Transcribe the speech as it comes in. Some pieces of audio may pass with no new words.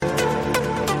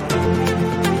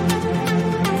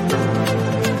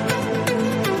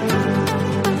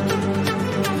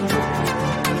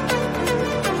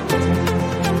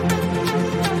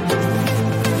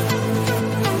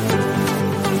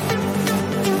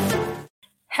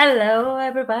Hello,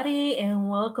 everybody, and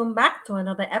welcome back to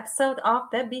another episode of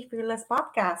the Be Fearless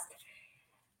podcast.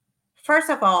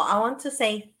 First of all, I want to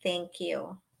say thank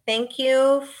you. Thank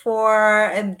you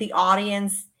for the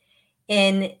audience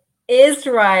in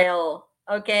Israel.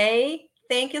 Okay,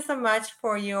 thank you so much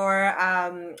for your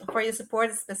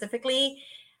support, specifically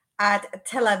at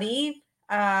Tel Aviv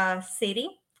City.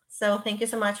 So thank you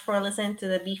so much for listening to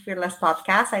the Be Fearless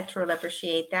podcast. I truly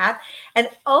appreciate that. And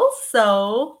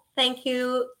also thank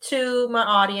you to my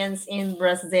audience in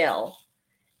Brazil.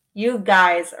 You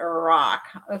guys rock.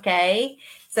 Okay.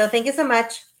 So thank you so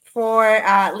much for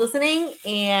listening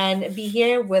and be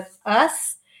here with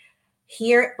us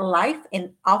here live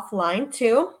and offline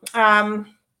too.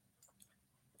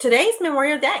 Today's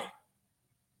Memorial Day.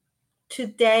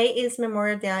 Today is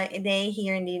Memorial Day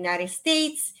here in the United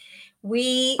States.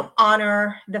 We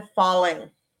honor the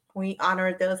fallen. We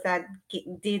honor those that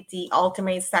did the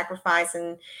ultimate sacrifice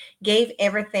and gave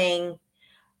everything.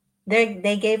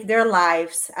 They gave their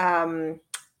lives to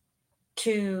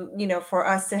for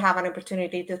us to have an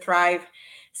opportunity to thrive.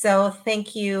 So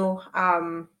thank you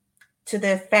to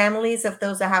the families of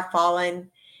those that have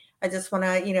fallen. I just want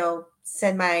to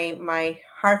send my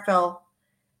heartfelt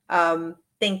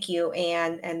thank you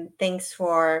and thanks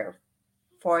for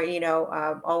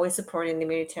always supporting the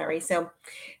military. So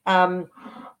um,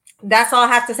 that's all I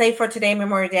have to say for today,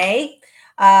 Memorial Day.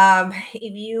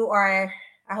 If you are,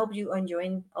 I hope you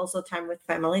enjoying also time with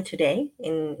family today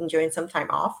and enjoying some time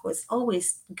off. It was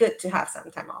always good to have some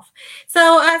time off.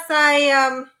 So as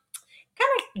I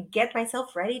kind of get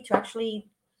myself ready to actually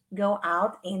go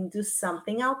out and do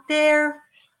something out there,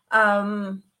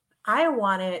 I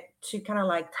wanted to kind of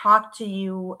like talk to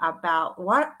you about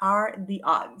what are the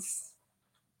odds.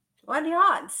 What are the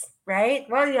odds, right?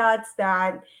 What are the odds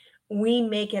that we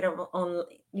make it on,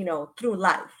 through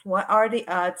life? What are the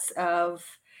odds of,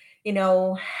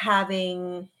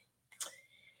 having,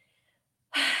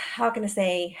 how can I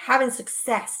say, having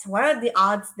success? What are the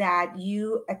odds that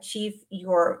you achieve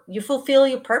you fulfill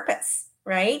your purpose,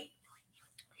 right?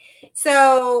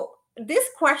 So this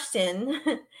question,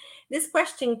 this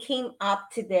question came up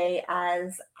today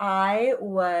as I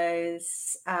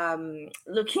was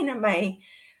looking at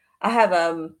I have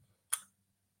a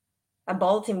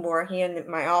bulletin board here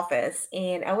in my office,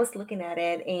 and I was looking at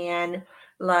it, and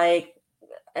like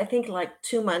I think like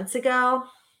 2 months ago,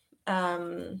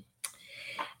 um,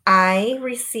 I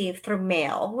received through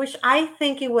mail, which I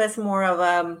think it was more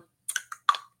of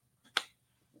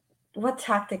what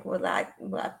tactic would that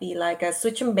be, like a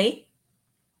switch and bait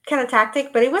kind of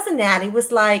tactic, but it wasn't that. It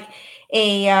was like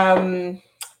a kind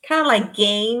of like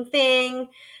game thing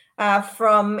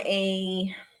from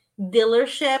a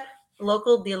dealership,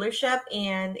 local dealership,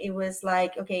 and it was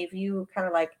like, okay, if you kind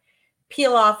of like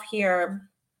peel off here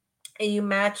and you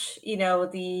match,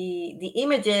 the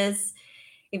images.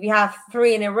 If you have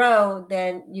three in a row,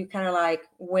 then you kind of like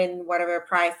win whatever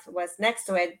prize was next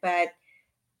to it. But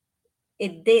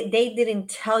they didn't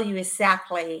tell you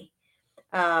exactly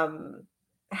um,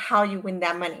 how you win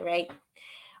that money, right?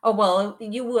 Oh well,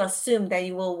 you will assume that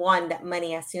you will want that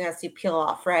money as soon as you peel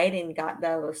off, right? And got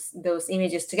those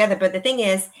images together. But the thing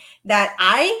is that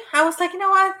I was like, you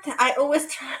know what? I always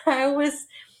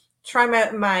try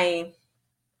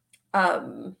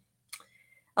um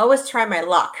I always try my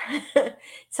luck.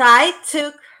 So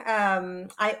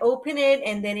I opened it,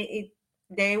 and then it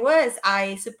there it was.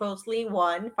 I supposedly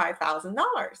won $5,000.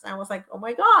 I was like, oh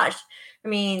my gosh. I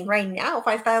mean, right now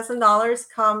 $5,000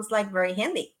 comes like very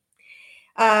handy.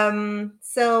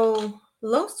 So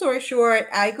long story short,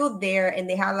 I go there and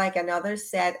they have like another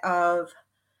set of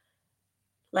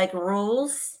like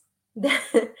rules and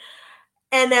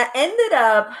I ended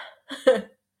up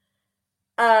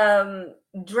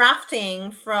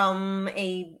drafting from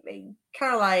a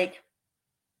kind of like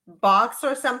box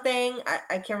or something.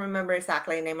 I can't remember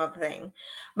exactly the name of the thing,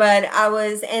 but I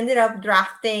was ended up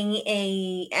drafting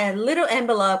a little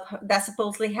envelope that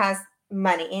supposedly has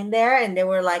money in there, and they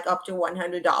were like up to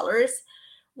 $100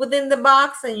 within the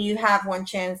box, and you have one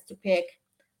chance to pick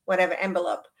whatever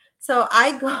envelope. So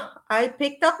I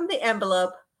picked up the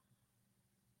envelope,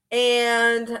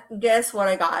 and guess what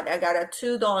I got? I got a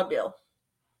 $2 bill.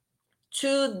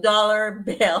 $2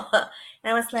 bill. And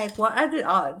I was like, what are the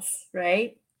odds,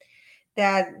 right?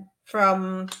 That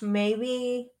from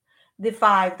maybe the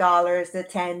 $5, the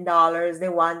 $10, the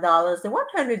 $1, the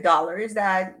 $100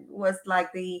 that was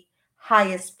like the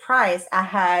highest price, I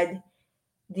had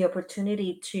the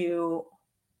opportunity to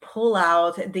pull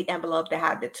out the envelope that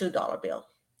had the $2 bill,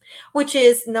 which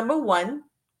is number one,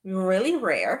 really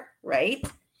rare, right?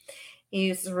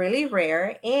 is really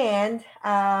rare, and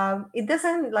it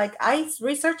doesn't like I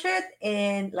researched it,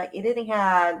 and like it didn't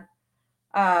have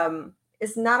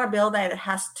it's not a bill that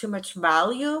has too much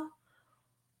value,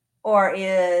 or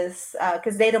is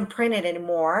because they don't print it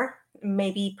anymore.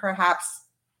 Maybe perhaps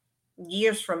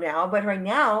years from now, but right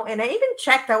now, and I even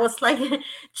checked. I was like,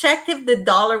 checked if the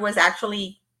dollar was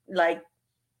actually like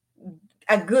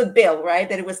a good bill, right?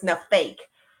 That it was not fake.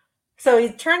 So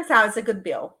it turns out it's a good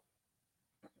bill.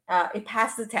 It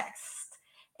passed the test,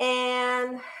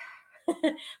 and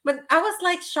but I was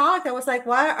like shocked. I was like,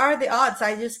 what are the odds?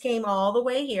 I just came all the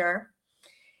way here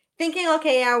thinking,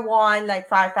 okay, I won like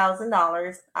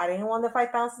 $5,000. I didn't want the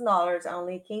 $5,000. I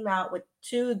only came out with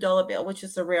 $2 bill, which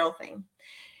is a real thing.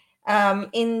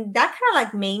 And that kind of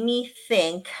like made me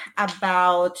think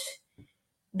about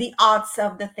the odds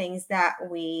of the things that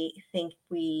we think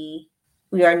we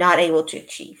are not able to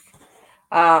achieve,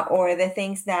 or the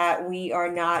things that we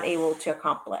are not able to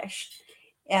accomplish.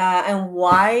 And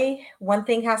why one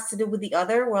thing has to do with the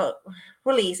other? Well,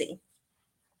 really easy.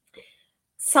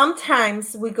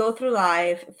 Sometimes we go through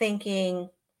life thinking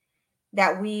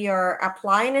that we are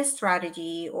applying a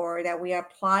strategy, or that we are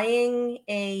applying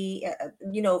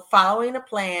following a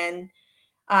plan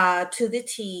to the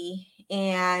T,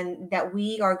 and that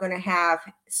we are going to have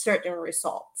certain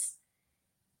results.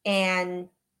 And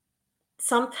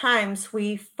sometimes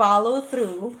we follow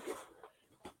through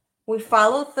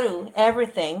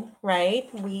everything, right?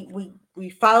 We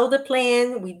follow the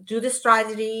plan, we do the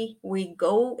strategy, we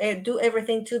go and do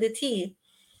everything to the T.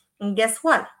 And guess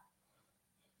what?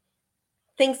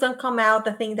 Things don't come out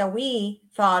the thing that we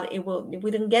thought it will.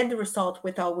 We didn't get the result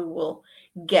we thought we will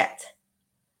get,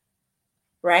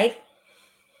 right?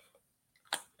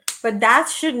 But that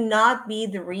should not be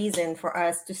the reason for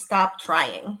us to stop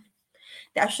trying.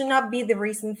 That should not be the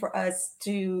reason for us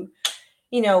to,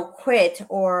 quit,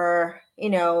 or,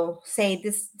 say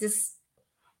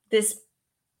this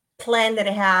plan that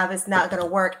I have is not going to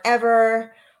work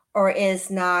ever, or is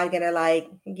not going to like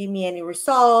give me any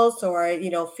results, or,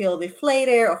 feel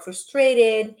deflated or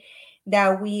frustrated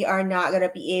that we are not going to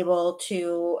be able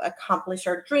to accomplish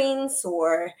our dreams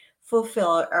or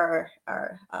fulfill our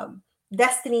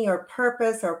destiny or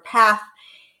purpose or path.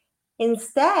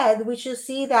 Instead, we should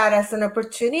see that as an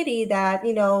opportunity that,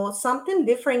 something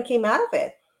different came out of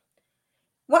it.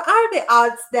 What are the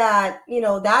odds that,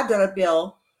 that dollar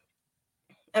bill,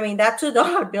 I mean, that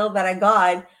 $2 bill that I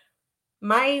got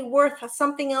might worth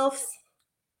something else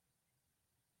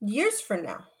years from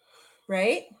now,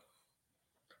 right?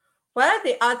 What are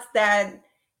the odds that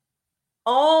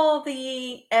all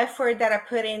the effort that I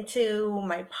put into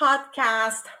my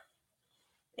podcast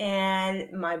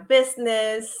and my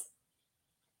business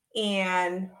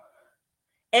and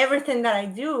everything that I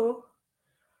do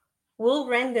will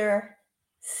render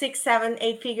 6, 7,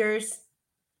 8 figures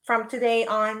from today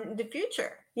on the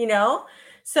future,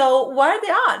 So what are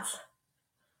the odds?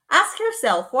 Ask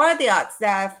yourself, what are the odds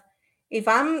that if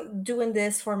I'm doing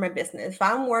this for my business, if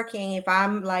I'm working, if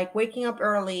I'm like waking up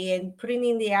early and putting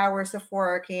in the hours of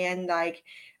work, and like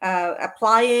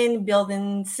applying,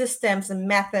 building systems and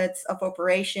methods of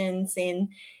operations, and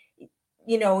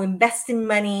investing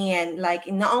money, and like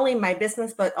not only in my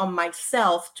business but on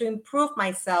myself, to improve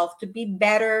myself, to be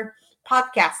better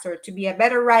podcaster, to be a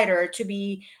better writer, to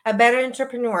be a better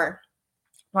entrepreneur?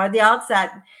 What are the odds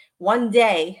that one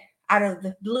day out of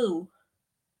the blue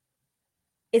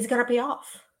it's gonna pay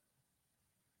off?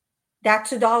 That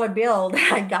 $2 bill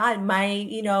that I got might,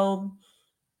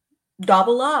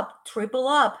 double up, triple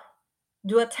up,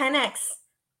 do a 10x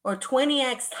or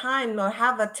 20x time, or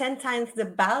have a 10 times the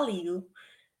value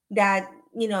that,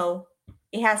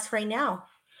 it has right now.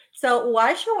 So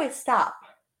why should we stop?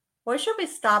 Why should we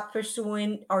stop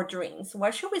pursuing our dreams? Why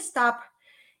should we stop,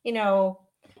 you know,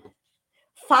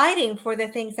 fighting for the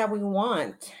things that we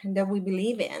want, that we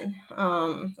believe in?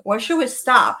 Why should we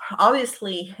stop?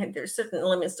 Obviously, there's certain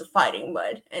limits to fighting,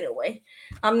 but anyway,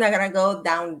 I'm not gonna go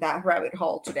down that rabbit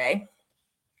hole today.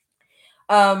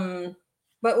 But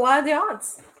what are the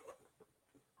odds?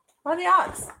 What are the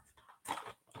odds?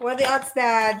 What are the odds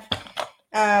that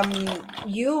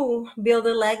you build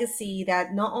a legacy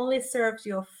that not only serves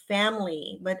your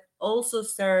family but also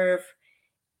serve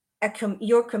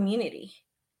your community?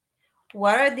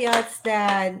 What are the odds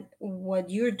that what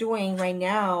you're doing right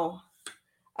now,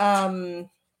 um,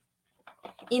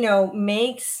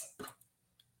 makes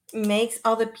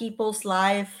other people's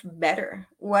life better?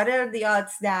 What are the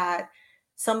odds that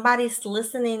somebody's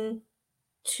listening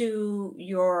to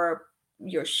your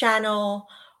channel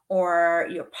or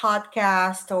your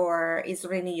podcast, or is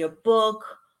reading your book,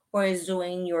 or is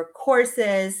doing your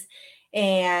courses,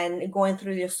 and going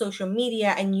through your social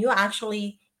media, and you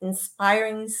actually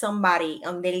inspiring somebody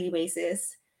on daily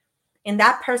basis, and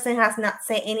that person has not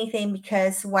said anything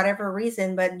because whatever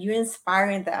reason, but you're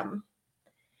inspiring them,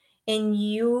 and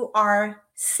you are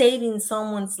saving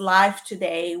someone's life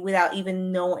today without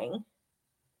even knowing.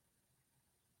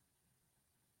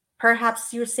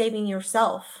 Perhaps you're saving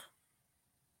yourself.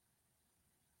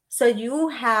 So you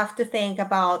have to think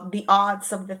about the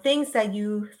odds of the things that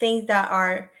you think that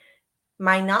are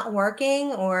might not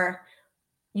working, or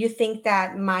you think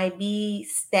that might be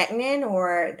stagnant,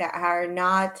 or that are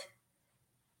not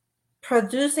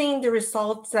producing the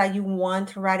results that you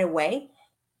want right away,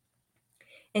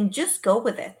 and just go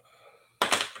with it.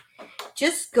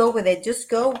 Just go with it. The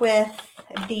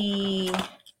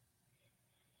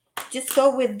just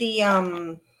go with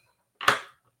the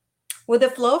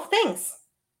flow of things.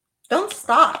 Don't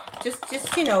stop. Just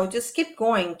keep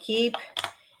going. Keep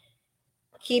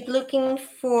looking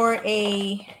for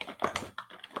a,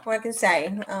 what I can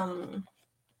say,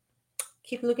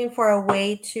 keep looking for a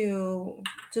way to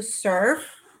serve.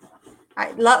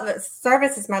 I love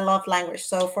service is my love language.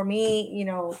 So for me,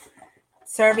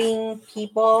 serving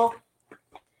people,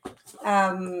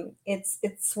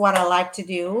 it's what I like to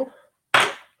do.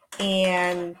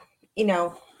 And you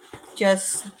know,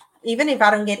 just even if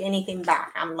I don't get anything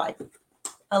back, I'm like,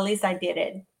 at least I did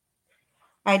it.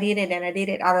 I did it, and I did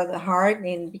it out of the heart,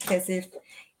 and because it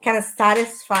kind of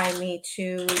satisfied me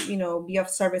to, be of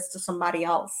service to somebody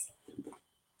else.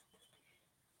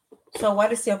 So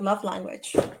what is your love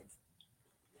language?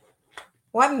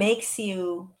 What makes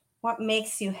you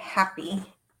happy?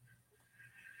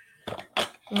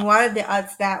 And what are the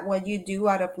odds that what you do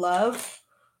out of love,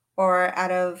 or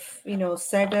out of,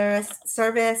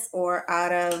 service, or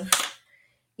out of,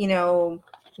 you know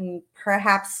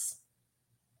perhaps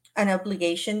an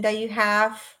obligation that you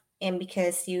have, and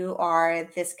because you are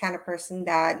this kind of person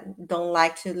that don't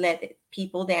like to let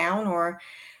people down, or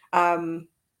um,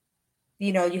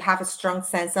 you have a strong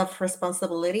sense of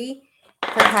responsibility,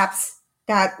 perhaps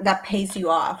that pays you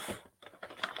off,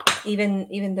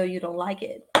 even though you don't like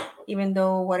it, even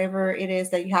though whatever it is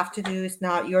that you have to do is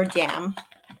not your jam,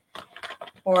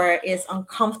 or is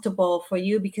uncomfortable for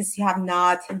you because you have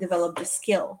not developed the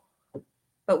skill.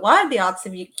 But what are the odds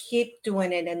if you keep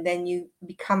doing it and then you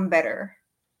become better,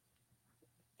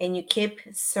 and you keep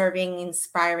serving,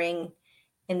 inspiring,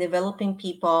 and developing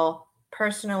people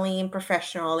personally and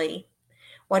professionally?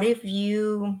 What if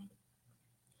you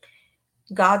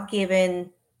God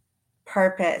given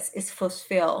purpose is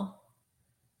fulfilled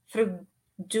through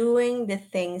doing the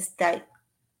things that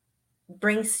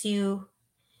brings you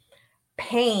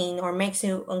pain or makes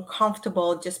you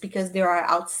uncomfortable just because they are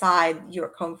outside your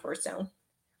comfort zone?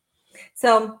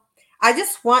 So I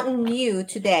just want you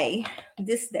today,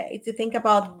 this day, to think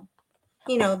about,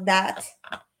 that,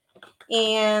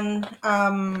 and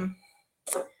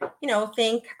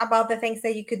think about the things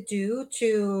that you could do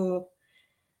to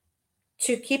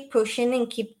keep pushing, and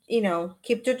keep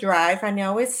the drive. I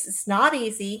know it's not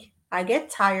easy. I get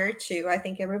tired too. I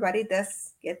think everybody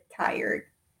does get tired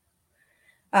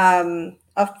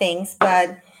of things,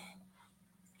 but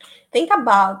think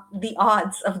about the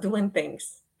odds of doing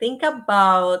things. Think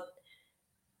about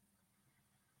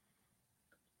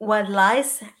what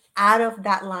lies out of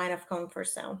that line of comfort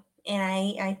zone.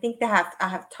 And I think that I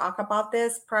have talked about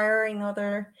this prior in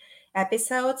other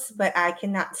episodes, but I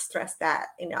cannot stress that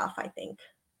enough. I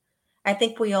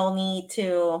think we all need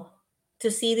to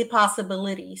see the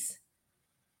possibilities,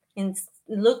 and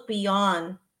look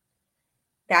beyond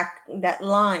that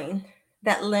line,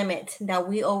 that limit that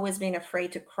we always been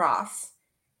afraid to cross,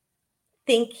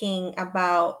 thinking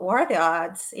about what are the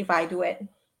odds if I do it?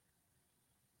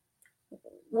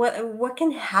 What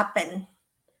can happen?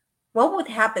 What would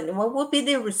happen? What would be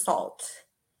the result?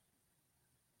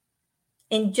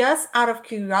 And just out of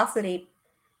curiosity,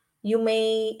 you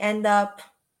may end up,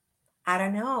 I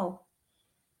don't know,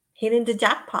 hitting the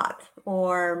jackpot,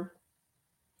 or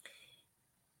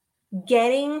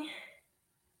getting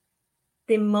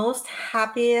the most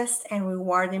happiest and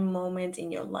rewarding moment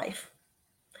in your life.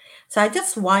 So I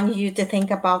just want you to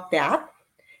think about that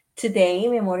today,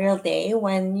 Memorial Day,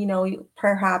 when you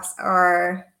perhaps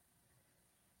are,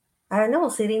 I don't know,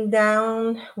 sitting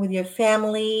down with your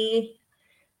family,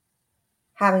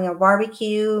 having a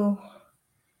barbecue,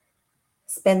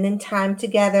 spending time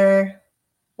together,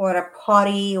 or at a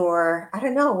party, or I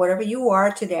don't know, whatever you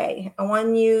are today. I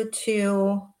want you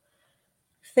to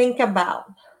think about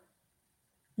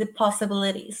the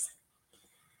possibilities.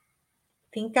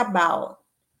 Think about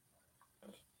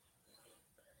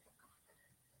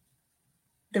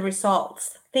the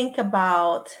results. Think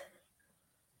about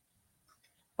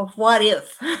of what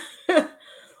if.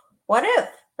 What if,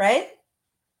 right?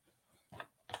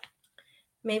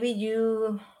 Maybe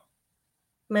you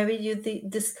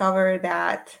discover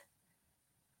that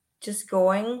just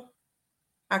going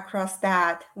across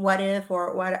that what if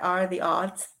or what are the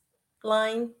odds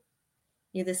line,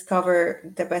 you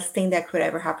discover the best thing that could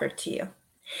ever happen to you.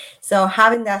 So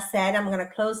having that said, I'm going to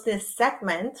close this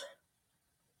segment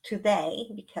today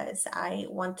because I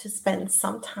want to spend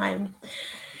some time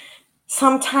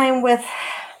with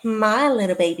my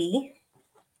little baby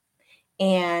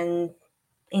and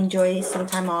enjoy some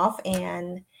time off.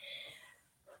 And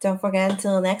don't forget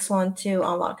until the next one to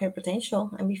unlock your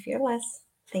potential and be fearless.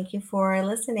 Thank you for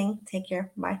listening. Take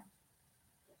care. Bye.